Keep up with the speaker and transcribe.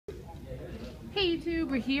Hey YouTube,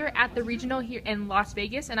 we're here at the regional here in Las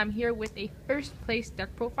Vegas, and I'm here with a first place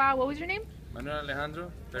deck profile. What was your name? Manuel Alejandro,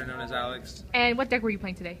 better known as Alex. And what deck were you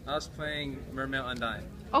playing today? I was playing Mermail Undying.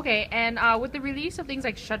 Okay, and with the release of things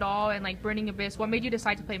like Shadow and like Burning Abyss, what made you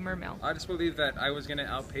decide to play Mermail? I just believed that I was going to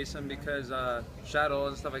outpace him because Shadow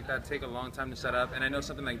and stuff like that take a long time to set up. And I know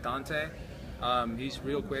something like Dante, he's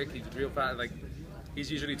real quick, he's real fast, like he's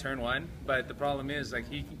usually turn one. But the problem is like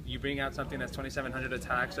you bring out something that's 2700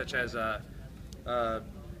 attack, such as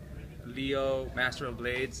Leo, Master of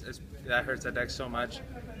Blades, that hurts that deck so much.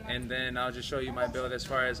 And then I'll just show you my build as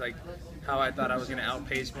far as like how I thought I was gonna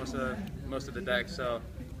outpace most of the deck. So,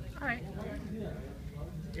 all right,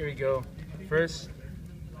 here we go. First,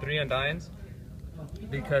 3 Undyings,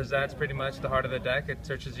 because that's pretty much the heart of the deck. It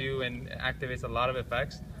searches you and activates a lot of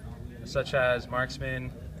effects, such as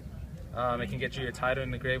Marksman. It can get you your title in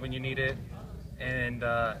the grave when you need it, and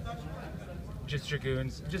just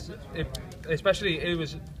Dragoons. Especially it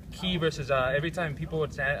was key versus every time people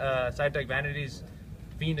would side deck Vanity's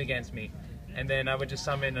Fiend against me, and then I would just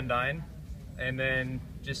summon Undying, and then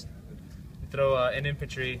just throw an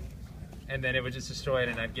infantry, and then it would just destroy it,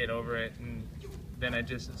 and I'd get over it, and then I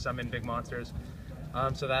just summon big monsters.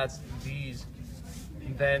 So that's these.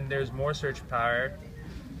 And then there's more search power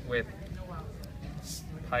with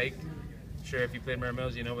Pike. Sure, if you played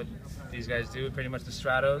Mermails, you know what these guys do. Pretty much the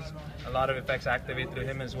Stratos. A lot of effects activate through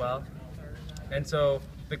him as well. And so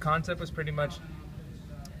the concept was pretty much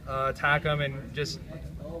attack them and just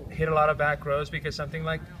hit a lot of back rows, because something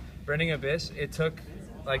like Burning Abyss, it took,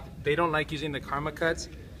 like, they don't like using the karma cuts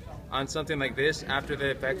on something like this after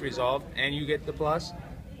the effect resolved and you get the plus,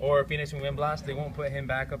 or Phoenix and Wind Blast, they won't put him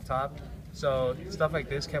back up top. So stuff like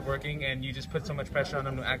this kept working, and you just put so much pressure on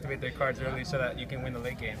them to activate their cards early so that you can win the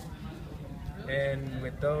late game. And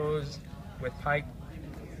with those, with Pike,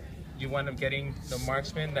 you wind up getting the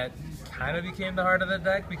Marksman that kind of became the heart of the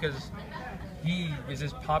deck, because he is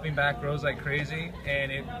just popping back rows like crazy,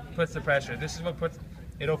 and it puts the pressure. This is what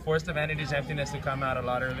it'll force the Vanity's Emptiness to come out a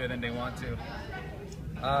lot earlier than they want to.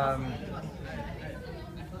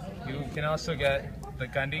 You can also get the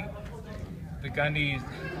Gundy. The Gundy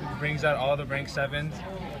brings out all the rank 7s,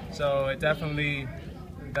 so it definitely,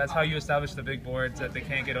 that's how you establish the big boards that they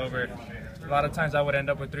can't get over. A lot of times I would end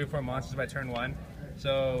up with 3 or 4 monsters by turn 1.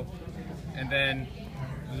 So, and then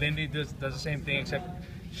Lindy does the same thing, except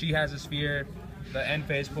she has a sphere. The end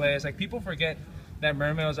phase plays, like, people forget that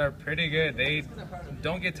Mermails are pretty good. They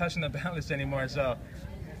don't get touched in the balance anymore, so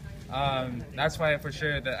that's why for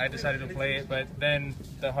sure that I decided to play it. But then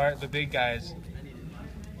the big guys,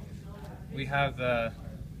 we have the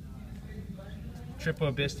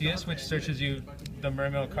Triple Abystius, which searches you the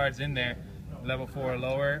Mermail cards in there, level 4 or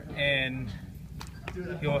lower, and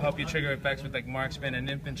he'll help you trigger effects with like Marksman and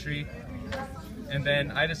Infantry. And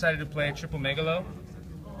then I decided to play Triple Megalo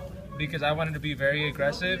because I wanted to be very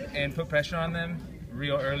aggressive and put pressure on them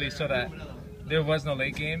real early so that there was no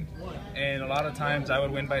late game. And a lot of times I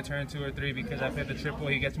would win by turn 2 or 3 because I played the triple.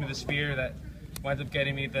 He gets me the sphere that winds up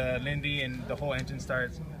getting me the Lindy, and the whole engine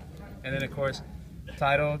starts. And then of course,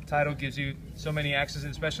 Tidal gives you so many access,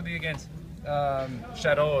 especially against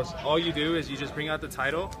Shadows. All you do is you just bring out the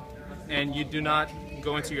Tidal, and you do not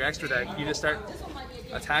go into your extra deck. You just start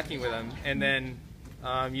attacking with them, and then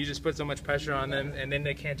you just put so much pressure on them, and then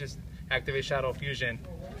they can't just activate Shadow Fusion.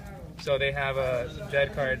 So they have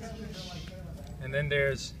dead cards. And then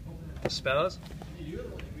there's spells.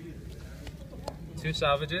 2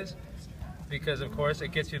 salvages, because of course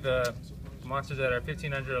it gets you the monsters that are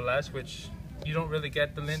 1500 or less, which you don't really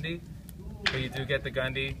get the Lindy, but you do get the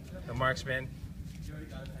Gundy, the Marksman,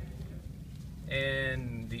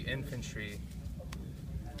 and the Infantry.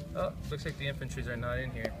 Oh, looks like the Infantries are not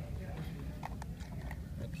in here.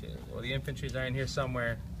 Okay, well, the Infantries are in here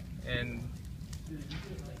somewhere, and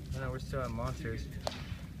no, we're still on monsters.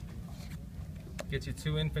 Gets you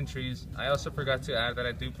 2 Infantries. I also forgot to add that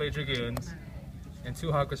I do play Dragoons and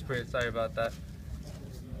 2 Aqua Spirits. Sorry about that.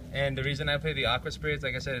 And the reason I play the Aqua Spirits,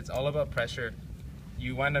 like I said, it's all about pressure.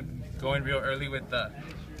 You wind up going real early with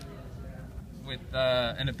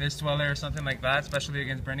an Abyss Dweller or something like that, especially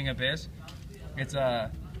against Burning Abyss. It's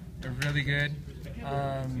really good.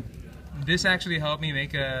 This actually helped me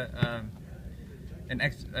make an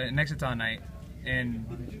Exciton Knight,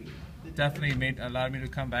 and definitely allowed me to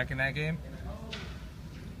come back in that game.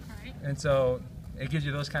 And so it gives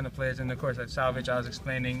you those kind of plays. And of course, like Salvage, I was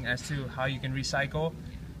explaining as to how you can recycle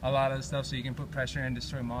a lot of the stuff so you can put pressure and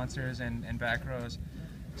destroy monsters and back rows.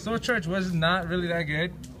 Soul Charge was not really that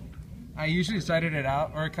good. I usually sided it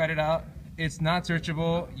out or cut it out. It's not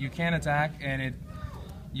searchable, you can't attack, and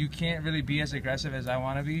you can't really be as aggressive as I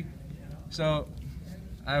want to be. So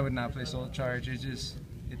I would not play Soul Charge.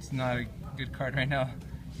 It's not a good card right now.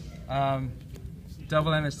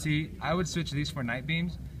 Double MST. I would switch these for Night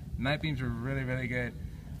Beams. Night Beams are really, really good.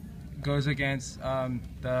 Goes against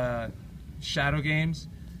the Shadow games.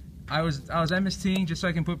 I was MSTing just so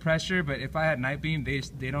I can put pressure, but if I had Night Beam,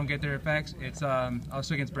 they don't get their effects. It's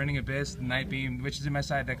also against Burning Abyss, Night Beam, which is in my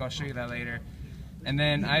side deck. I'll show you that later. And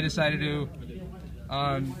then I decided to,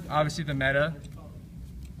 obviously the meta,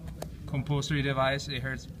 compulsory device. It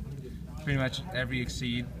hurts pretty much every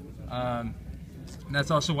Exceed.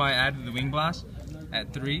 That's also why I added the Wing Blast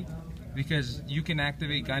at 3, because you can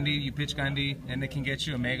activate Gundy, you pitch Gundy, and it can get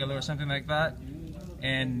you a Megalo or something like that.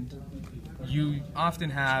 And you often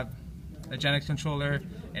have a Gen X controller,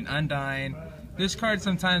 an Undying. There's cards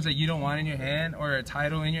sometimes that you don't want in your hand, or a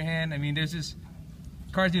Tidal in your hand. I mean, there's just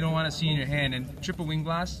cards you don't want to see in your hand. And Triple Wing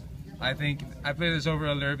Blast, I think I play this over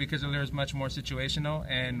Allure because Allure is much more situational,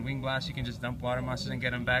 and Wing Blast you can just dump water monsters and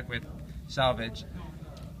get them back with salvage.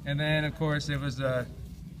 And then of course it was the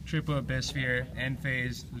Triple Abyss Sphere, End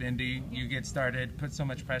Phase, Lindy. You get started, put so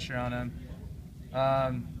much pressure on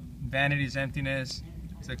them. Vanity's Emptiness,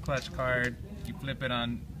 it's a clutch card. You flip it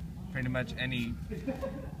on pretty much any.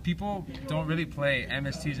 People don't really play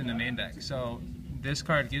MSTs in the main deck, so this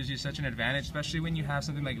card gives you such an advantage, especially when you have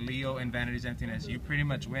something like Leo and Vanity's Emptiness. You pretty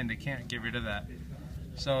much win. They can't get rid of that.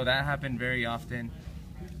 So that happened very often.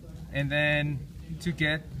 And then to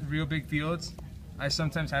get real big fields, I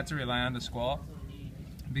sometimes had to rely on the Squall,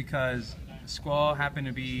 because Squall happened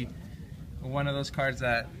to be one of those cards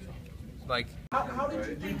that, like... Go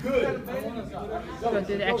through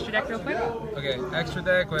the extra deck real quick. Okay, extra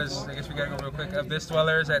deck was, I guess we gotta go real quick, Abyss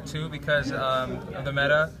Dwellers at 2 because of the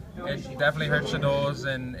meta. It definitely hurts Shadows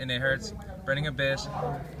and it hurts Burning Abyss.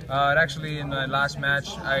 It actually, in my last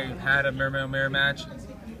match, I had a Mermail mirror match,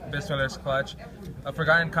 Abyss Dwellers clutch. A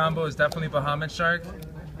forgotten combo is definitely Bahamut Shark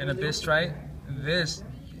and Abyss Strike. There's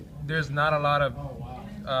not a lot of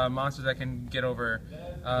monsters that can get over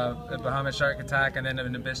a Bahamut Shark attack, and then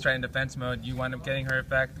an Abyss Strike in defense mode. You wind up getting her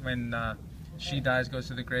effect when she dies, goes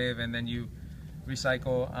to the grave, and then you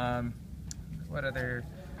recycle. What other?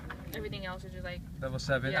 Everything else is just like Level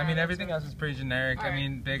 7. Yeah, I mean, everything else is pretty generic. Right. I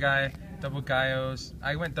mean, Big Eye, double Gaios.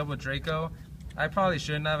 I went double Draco. I probably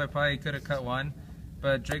shouldn't have. I probably could have cut one,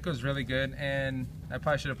 but Draco's really good, and I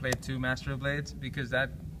probably should have played 2 Master of Blades because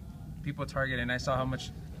that people target, and I saw how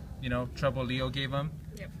much, trouble Leo gave them.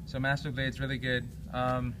 Yep. So Master of Blades really good.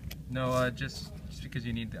 No, just because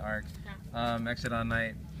you need the arc. Yeah. Exit on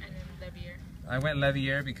night. And then Levier. I went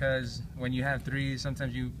Levier because when you have 3,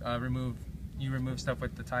 sometimes you remove stuff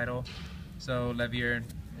with the title. So Levier,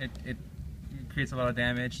 it creates a lot of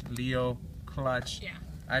damage. Leo, clutch. Yeah.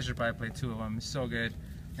 I should probably play 2 of them. It's so good.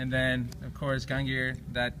 And then of course Gungear,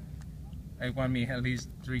 that it won me at least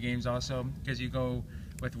 3 games also, because you go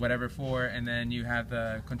with whatever 4, and then you have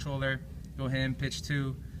the controller, go him, pitch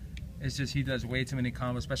 2. It's just he does way too many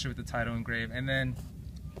combos, especially with the title engraved. And then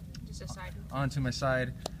Just a side. onto my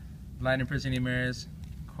side, Light Imprisoning Mirrors,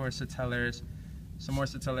 of course Satellars, some more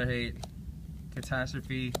Satellar hate,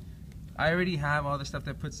 Catastrophe. I already have all the stuff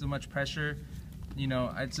that puts so much pressure.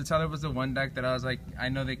 Satellar was the one deck that I was like, I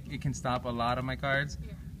know that it can stop a lot of my cards.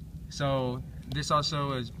 Yeah. So this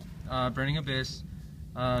also is Burning Abyss,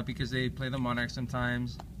 because they play the Monarch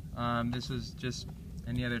sometimes. This was just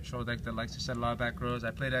any other troll deck that likes to set a lot of back rows.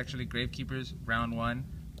 I played actually Gravekeepers round 1.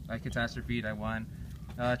 I Catastrophe, I won.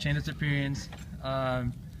 Chain Disappearance,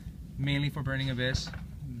 mainly for Burning Abyss.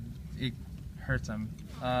 It hurts them.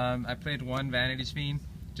 I played 1 Vanity's Fiend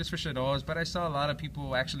just for Shadows, but I saw a lot of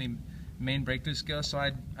people actually main breakthrough skills, so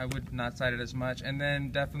I would not side it as much. And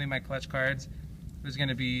then definitely my clutch cards was going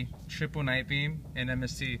to be Triple Night Beam and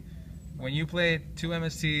MST. When you play 2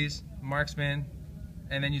 MSTs, Marksman,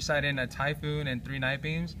 and then you side in a Typhoon and 3 Night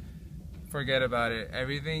Beams, forget about it.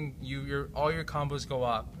 Everything, all your combos go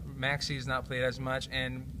up. Maxi is not played as much,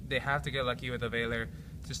 and they have to get lucky with a Veiler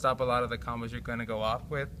to stop a lot of the combos you're going to go off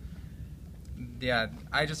with. Yeah,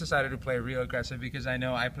 I just decided to play real aggressive because I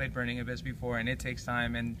know I played Burning Abyss before, and it takes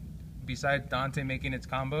time, and besides Dante making its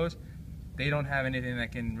combos, they don't have anything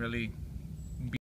that can really